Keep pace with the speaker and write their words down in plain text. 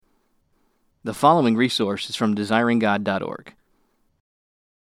The following resource is from desiringgod.org.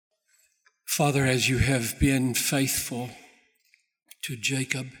 Father, as you have been faithful to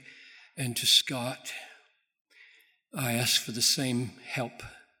Jacob and to Scott, I ask for the same help.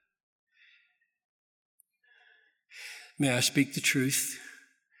 May I speak the truth?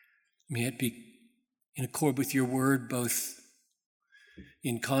 May it be in accord with your word, both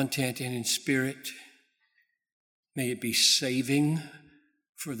in content and in spirit. May it be saving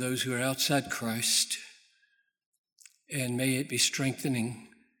for those who are outside Christ, and may it be strengthening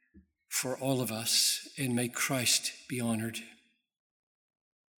for all of us, and may Christ be honored.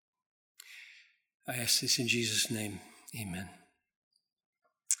 I ask this in Jesus' name, amen.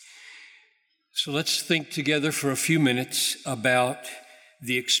 So let's think together for a few minutes about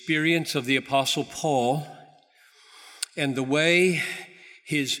the experience of the Apostle Paul and the way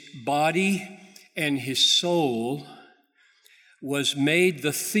his body and his soul was made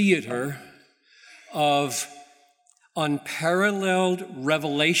the theater of unparalleled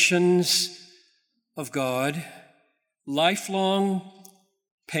revelations of God, lifelong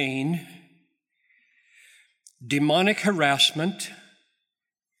pain, demonic harassment,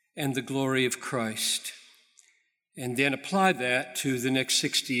 and the glory of Christ. And then apply that to the next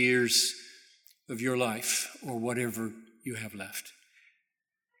 60 years of your life, or whatever you have left.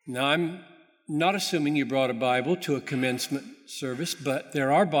 Now, I'm not assuming you brought a Bible to a commencement service, but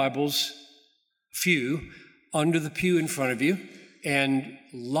there are Bibles, few, under the pew in front of you, and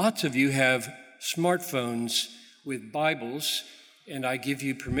lots of you have smartphones with Bibles, and I give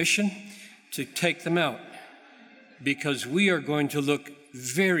you permission to take them out, because we are going to look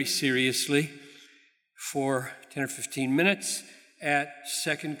very seriously for 10 or 15 minutes at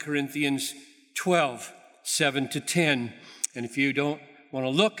 2 Corinthians 12, 7 to 10. And if you don't want to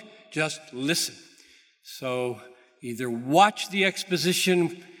look, just listen. So either watch the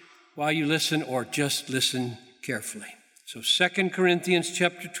exposition while you listen or just listen carefully. So 2 Corinthians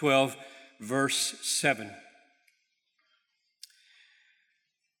chapter 12, verse 7.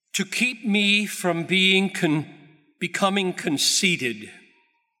 To keep me from becoming conceited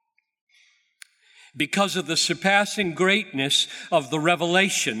because of the surpassing greatness of the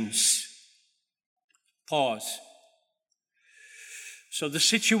revelations. Pause. So the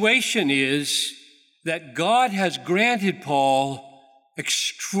situation is that God has granted Paul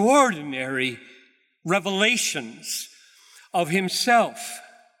extraordinary revelations of himself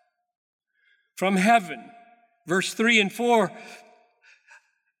from heaven. Verse 3 and 4,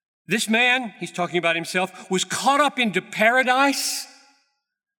 this man, he's talking about himself, was caught up into paradise.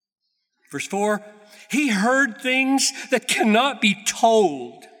 Verse 4, he heard things that cannot be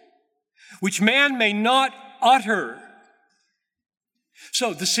told, which man may not utter.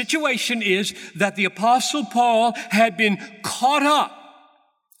 So the situation is that the Apostle Paul had been caught up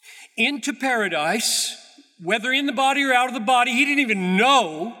into paradise, whether in the body or out of the body, he didn't even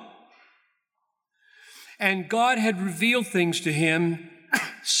know. And God had revealed things to him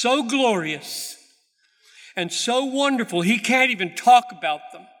so glorious and so wonderful, he can't even talk about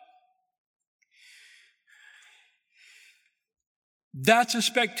them. That's a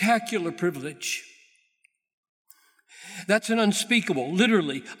spectacular privilege. That's an unspeakable,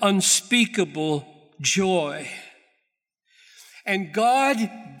 literally unspeakable joy. And God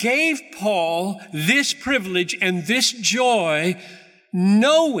gave Paul this privilege and this joy,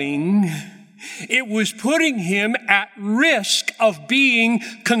 knowing it was putting him at risk of being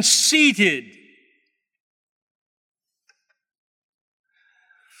conceited.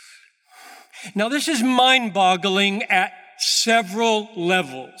 Now, this is mind-boggling at several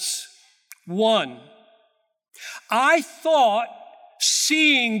levels. One, I thought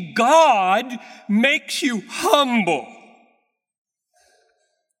seeing God makes you humble.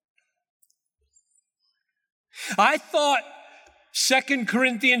 I thought 2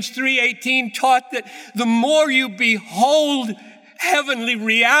 Corinthians 3:18 taught that the more you behold heavenly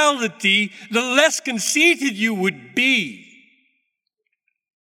reality, the less conceited you would be.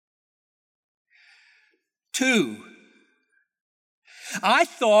 2, I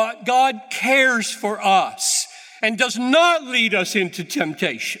thought God cares for us and does not lead us into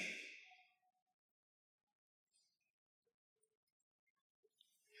temptation.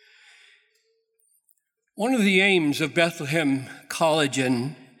 One of the aims of Bethlehem College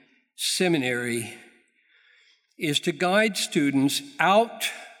and Seminary is to guide students out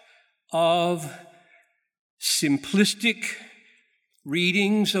of simplistic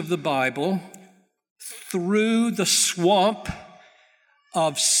readings of the Bible through the swamp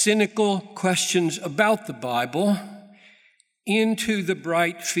of cynical questions about the Bible into the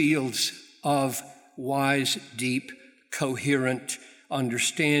bright fields of wise, deep, coherent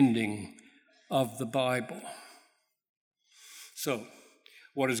understanding of the Bible. So,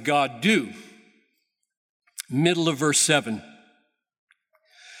 what does God do? Middle of verse 7.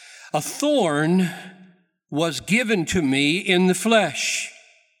 A thorn was given to me in the flesh,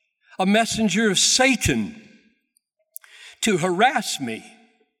 a messenger of Satan to harass me,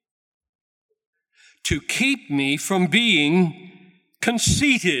 to keep me from being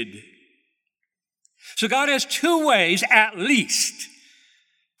conceited. So God has two ways, at least,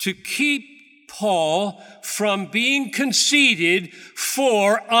 to keep Paul from being conceited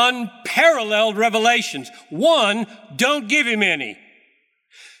for unparalleled revelations. One, don't give him any.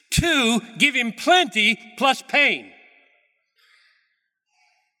 Two, give him plenty plus pain.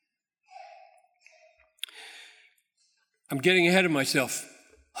 I'm getting ahead of myself.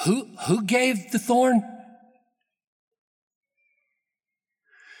 Who gave the thorn?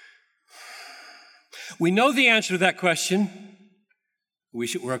 We know the answer to that question.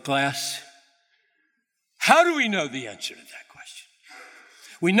 Wish it were a class. How do we know the answer to that question?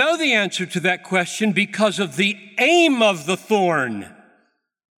 We know the answer to that question because of the aim of the thorn.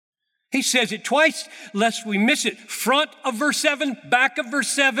 He says it twice, lest we miss it. Front of verse 7, back of verse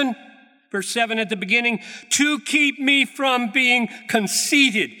 7. Verse 7 at the beginning, to keep me from being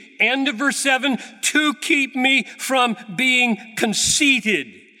conceited. End of verse 7, to keep me from being conceited.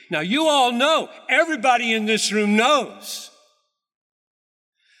 Now you all know, everybody in this room knows,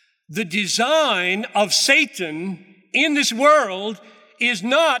 the design of Satan in this world is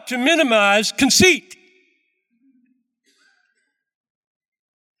not to minimize conceit.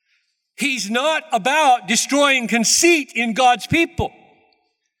 He's not about destroying conceit in God's people.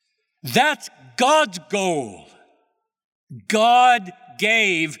 That's God's goal. God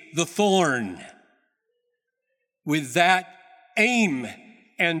gave the thorn with that aim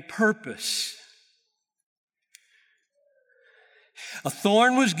and purpose. A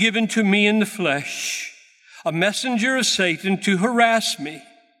thorn was given to me in the flesh, a messenger of Satan to harass me,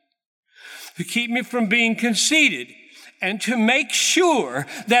 to keep me from being conceited, and to make sure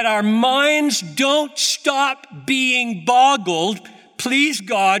that our minds don't stop being boggled. Please,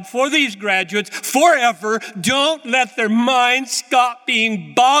 God, for these graduates, forever, don't let their minds stop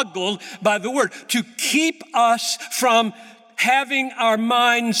being boggled by the word. To keep us from having our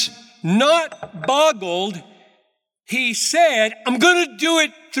minds not boggled, he said, I'm going to do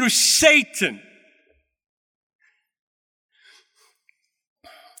it through Satan.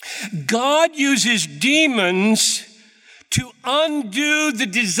 God uses demons to undo the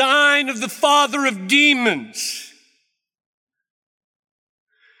design of the father of demons.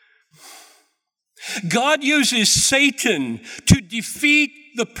 God uses Satan to defeat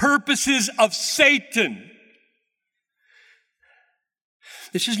the purposes of Satan.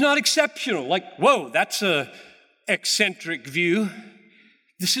 This is not exceptional. Like, whoa, that's an eccentric view.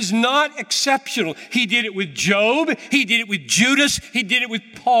 This is not exceptional. He did it with Job. He did it with Judas. He did it with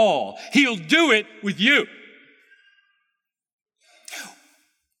Paul. He'll do it with you.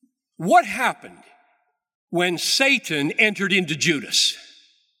 What happened when Satan entered into Judas?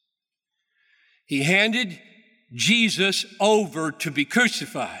 He handed Jesus over to be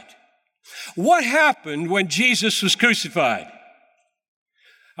crucified. What happened when Jesus was crucified?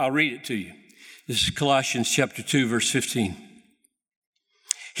 I'll read it to you. This is Colossians chapter 2, verse 15.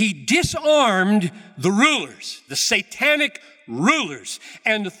 He disarmed the rulers, the satanic rulers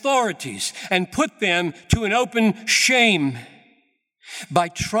and authorities, and put them to an open shame by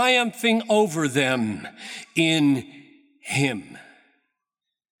triumphing over them in him.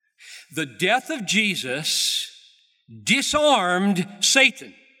 The death of Jesus disarmed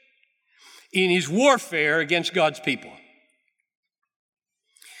Satan in his warfare against God's people.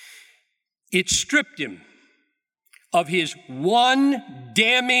 It stripped him of his one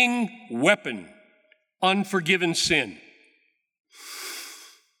damning weapon, unforgiven sin.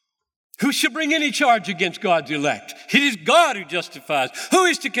 Who shall bring any charge against God's elect? It is God who justifies. Who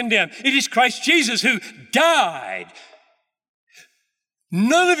is to condemn? It is Christ Jesus who died.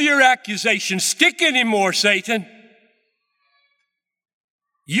 None of your accusations stick anymore, Satan.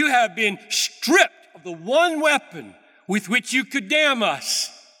 You have been stripped of the one weapon with which you could damn us.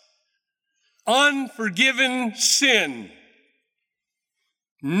 Unforgiven sin.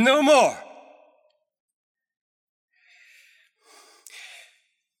 No more.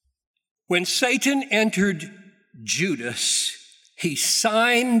 When Satan entered Judas, he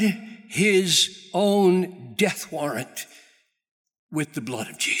signed his own death warrant with the blood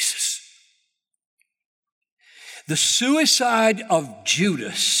of Jesus. The suicide of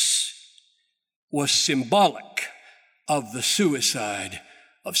Judas was symbolic of the suicide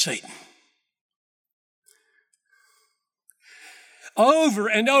of Satan. Over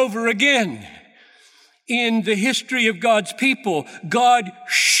and over again, in the history of God's people, God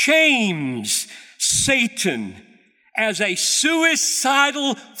shames Satan as a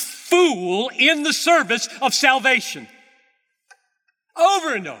suicidal fool in the service of salvation.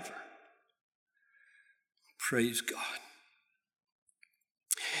 Over and over. Praise God.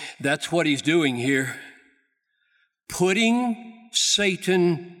 That's what he's doing here. Putting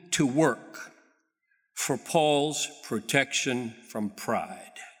Satan to work for Paul's protection from pride.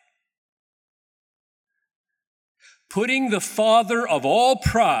 Putting the father of all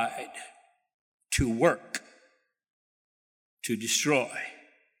pride to work to destroy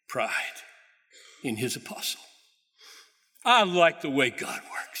pride in his apostle. I like the way God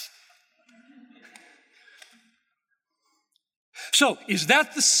works. So, is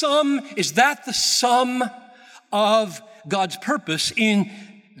that the sum? Is that the sum of God's purpose in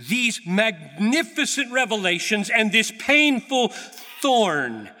these magnificent revelations and this painful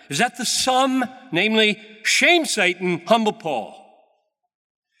thorn? Is that the sum? Namely, shame Satan, humble Paul.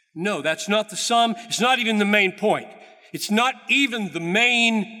 No, that's not the sum. It's not even the main point. It's not even the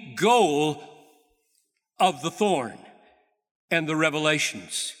main goal of the thorn and the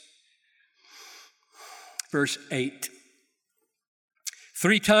revelations. Verse 8.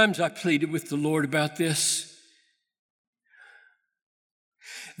 3 times I pleaded with the Lord about this,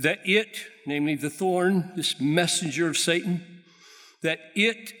 that it, namely the thorn, this messenger of Satan, that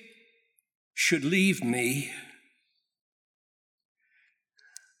it should leave me.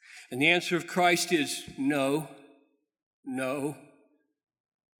 And the answer of Christ is no, no,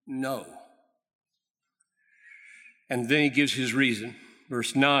 no. And then he gives his reason.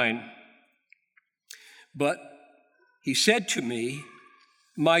 Verse 9. But he said to me,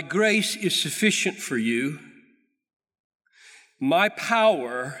 my grace is sufficient for you. My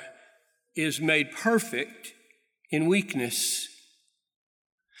power is made perfect in weakness.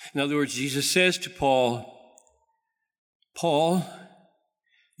 In other words, Jesus says to Paul, Paul,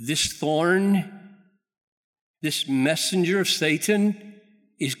 this thorn, this messenger of Satan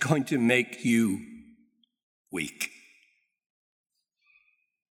is going to make you weak.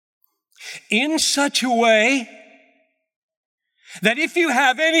 In such a way that if you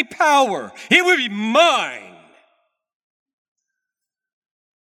have any power, it will be mine.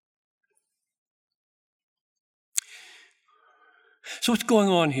 So what's going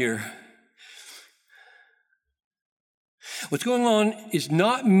on here? What's going on is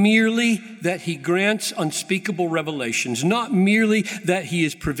not merely that he grants unspeakable revelations, not merely that he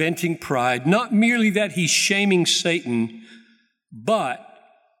is preventing pride, not merely that he's shaming Satan, but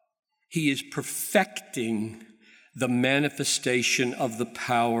he is perfecting the manifestation of the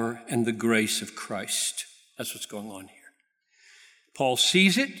power and the grace of Christ. That's what's going on here. Paul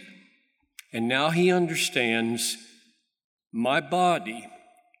sees it, and now he understands my body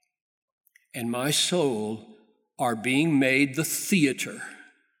and my soul are being made the theater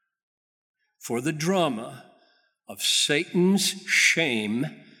for the drama of Satan's shame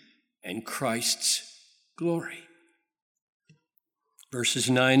and Christ's glory. Verses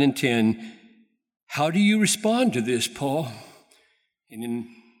 9 and 10. How do you respond to this, Paul? And in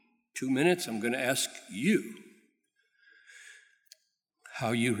 2 minutes, I'm going to ask you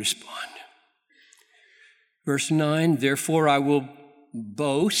how you respond. Verse 9, therefore I will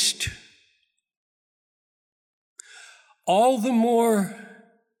boast all the more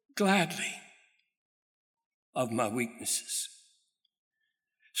gladly of my weaknesses,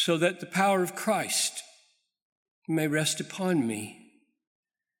 so that the power of Christ may rest upon me.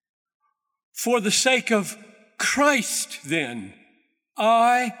 For the sake of Christ, then,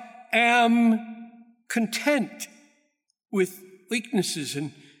 I am content with weaknesses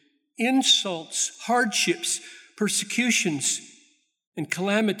and insults, hardships, persecutions, and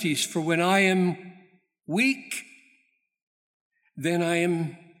calamities. For when I am weak, then I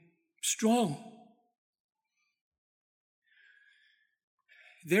am strong.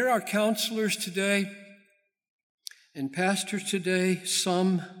 There are counselors today and pastors today,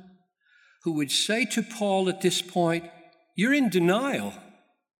 some who would say to Paul at this point, you're in denial.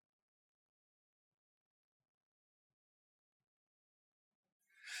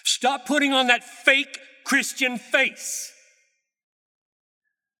 Stop putting on that fake Christian face.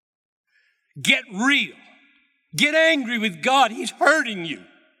 Get real. Get angry with God. He's hurting you.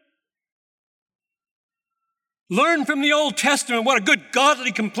 Learn from the Old Testament what a good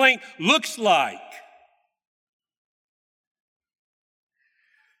godly complaint looks like.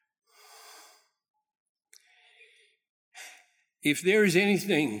 If there is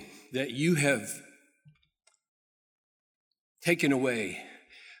anything that you have taken away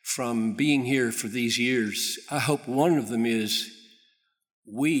from being here for these years, I hope one of them is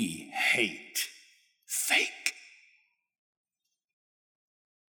we hate fake.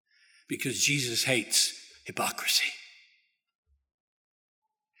 Because Jesus hates hypocrisy.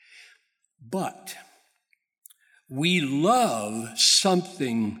 But we love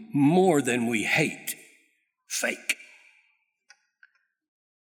something more than we hate fake.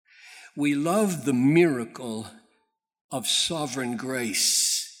 We love the miracle of sovereign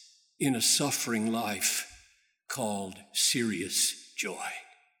grace in a suffering life called serious joy.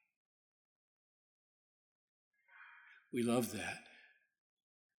 We love that.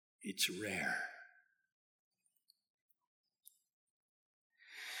 It's rare.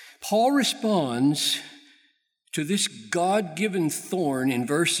 Paul responds to this God-given thorn in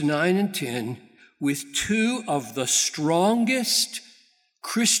verse 9 and 10 with two of the strongest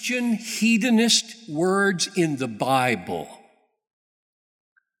Christian hedonist words in the Bible.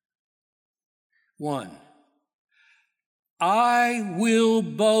 One, I will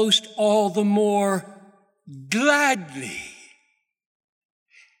boast all the more gladly.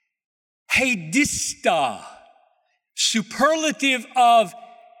 Heidista, superlative of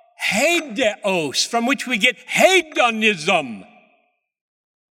heideos, from which we get hedonism.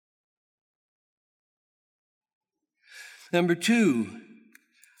 Number two,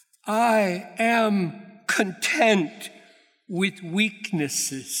 I am content with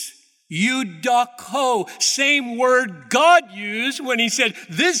weaknesses. Eudako, same word God used when he said,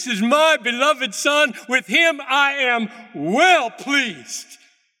 this is my beloved Son, with him I am well pleased.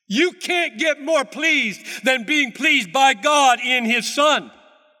 You can't get more pleased than being pleased by God in his Son.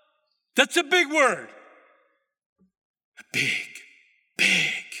 That's a big word. A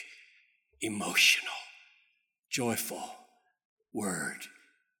big, emotional, joyful word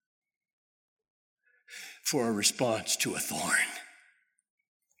for a response to a thorn.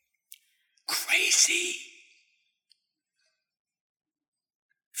 Crazy.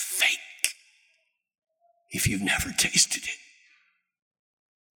 Fake. If you've never tasted it.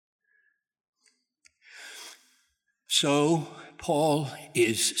 So Paul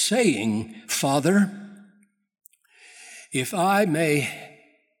is saying, Father, if I may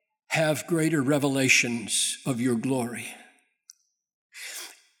have greater revelations of your glory,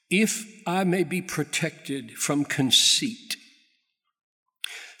 if I may be protected from conceit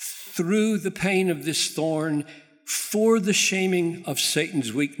through the pain of this thorn, for the shaming of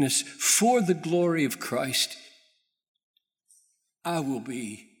Satan's weakness, for the glory of Christ, I will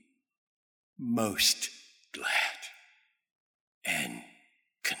be most glad and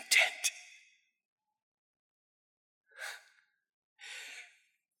content.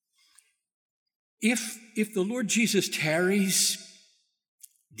 If the Lord Jesus tarries,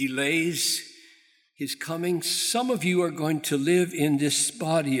 delays his coming, some of you are going to live in this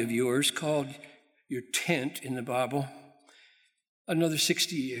body of yours called your tent in the Bible another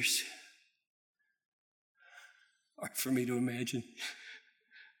 60 years. Hard for me to imagine.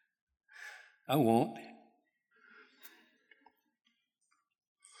 I won't.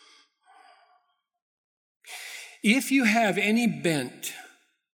 If you have any bent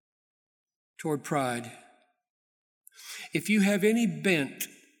toward pride, if you have any bent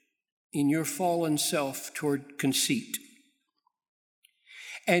in your fallen self toward conceit,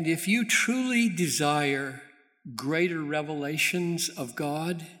 and if you truly desire greater revelations of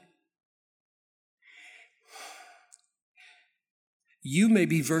God, you may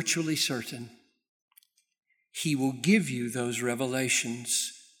be virtually certain he will give you those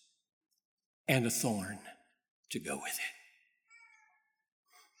revelations and a thorn to go with it.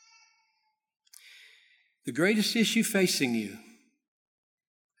 The greatest issue facing you,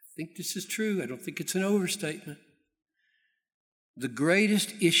 I think this is true, I don't think it's an overstatement. The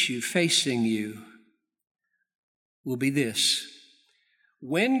greatest issue facing you will be this: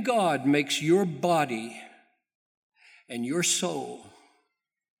 when God makes your body and your soul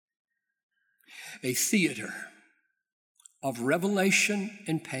a theater of revelation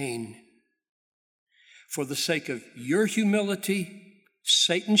and pain for the sake of your humility,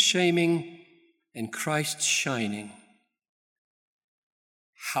 Satan's shaming, and Christ's shining,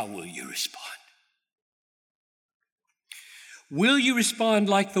 how will you respond? Will you respond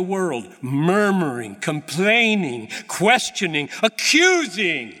like the world, murmuring, complaining, questioning,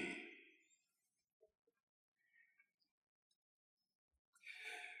 accusing?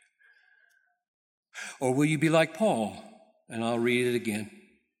 Or will you be like Paul? And I'll read it again.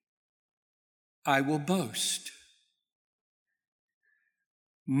 I will boast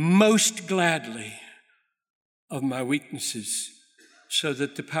most gladly of my weaknesses, so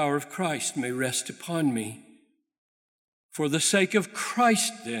that the power of Christ may rest upon me. For the sake of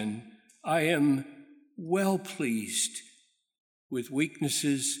Christ, then, I am well pleased with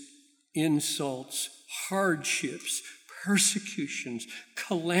weaknesses insults, hardships, persecutions,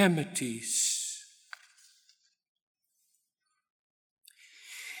 calamities.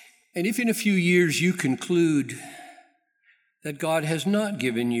 And if in a few years you conclude that God has not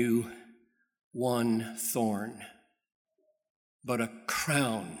given you one thorn, but a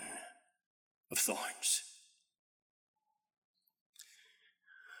crown of thorns,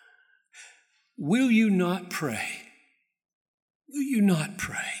 will you not pray? Will you not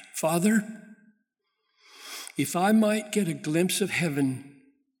pray, Father, if I might get a glimpse of heaven,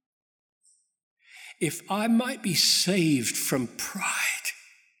 if I might be saved from pride,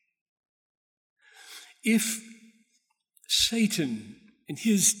 if Satan and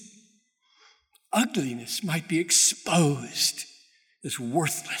his ugliness might be exposed as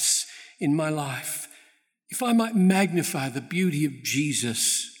worthless in my life, if I might magnify the beauty of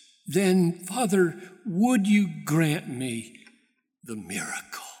Jesus, then, Father, would you grant me the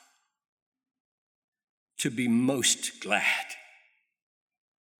miracle to be most glad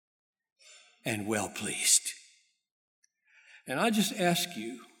and well pleased? And I just ask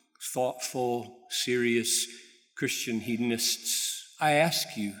you, thoughtful, serious Christian hedonists, I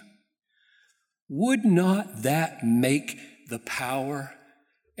ask you, would not that make the power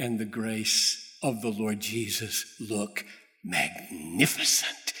and the grace of the Lord Jesus look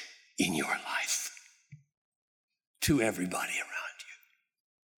magnificent in your life to everybody around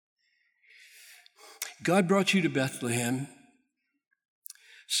you? God brought you to Bethlehem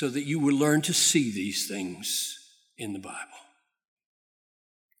so that you would learn to see these things in the Bible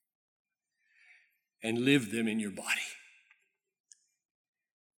and live them in your body.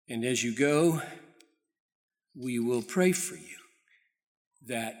 And as you go, we will pray for you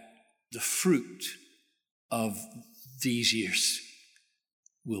that the fruit of these years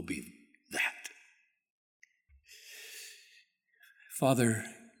will be that. Father,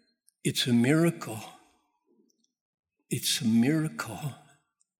 it's a miracle. It's a miracle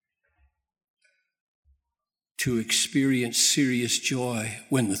to experience serious joy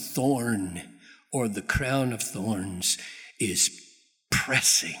when the thorn or the crown of thorns is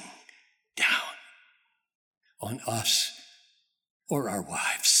pressing down on us or our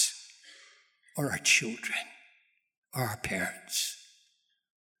wives or our children or our parents.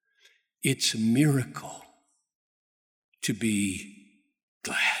 It's a miracle to be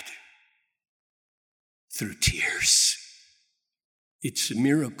glad through tears. It's a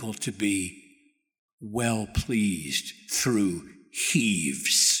miracle to be well pleased through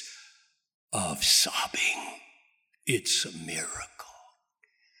heaves of sobbing. It's a miracle.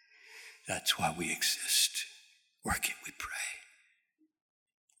 That's why we exist. Work it, we pray.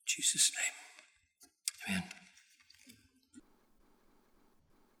 In Jesus' name, amen.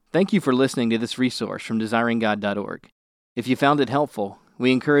 Thank you for listening to this resource from desiringgod.org. If you found it helpful,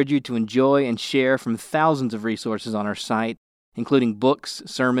 we encourage you to enjoy and share from thousands of resources on our site, including books,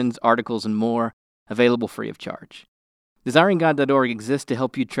 sermons, articles, and more, available free of charge. Desiringgod.org exists to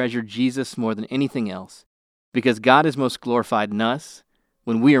help you treasure Jesus more than anything else, because God is most glorified in us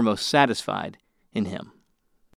when we are most satisfied in Him.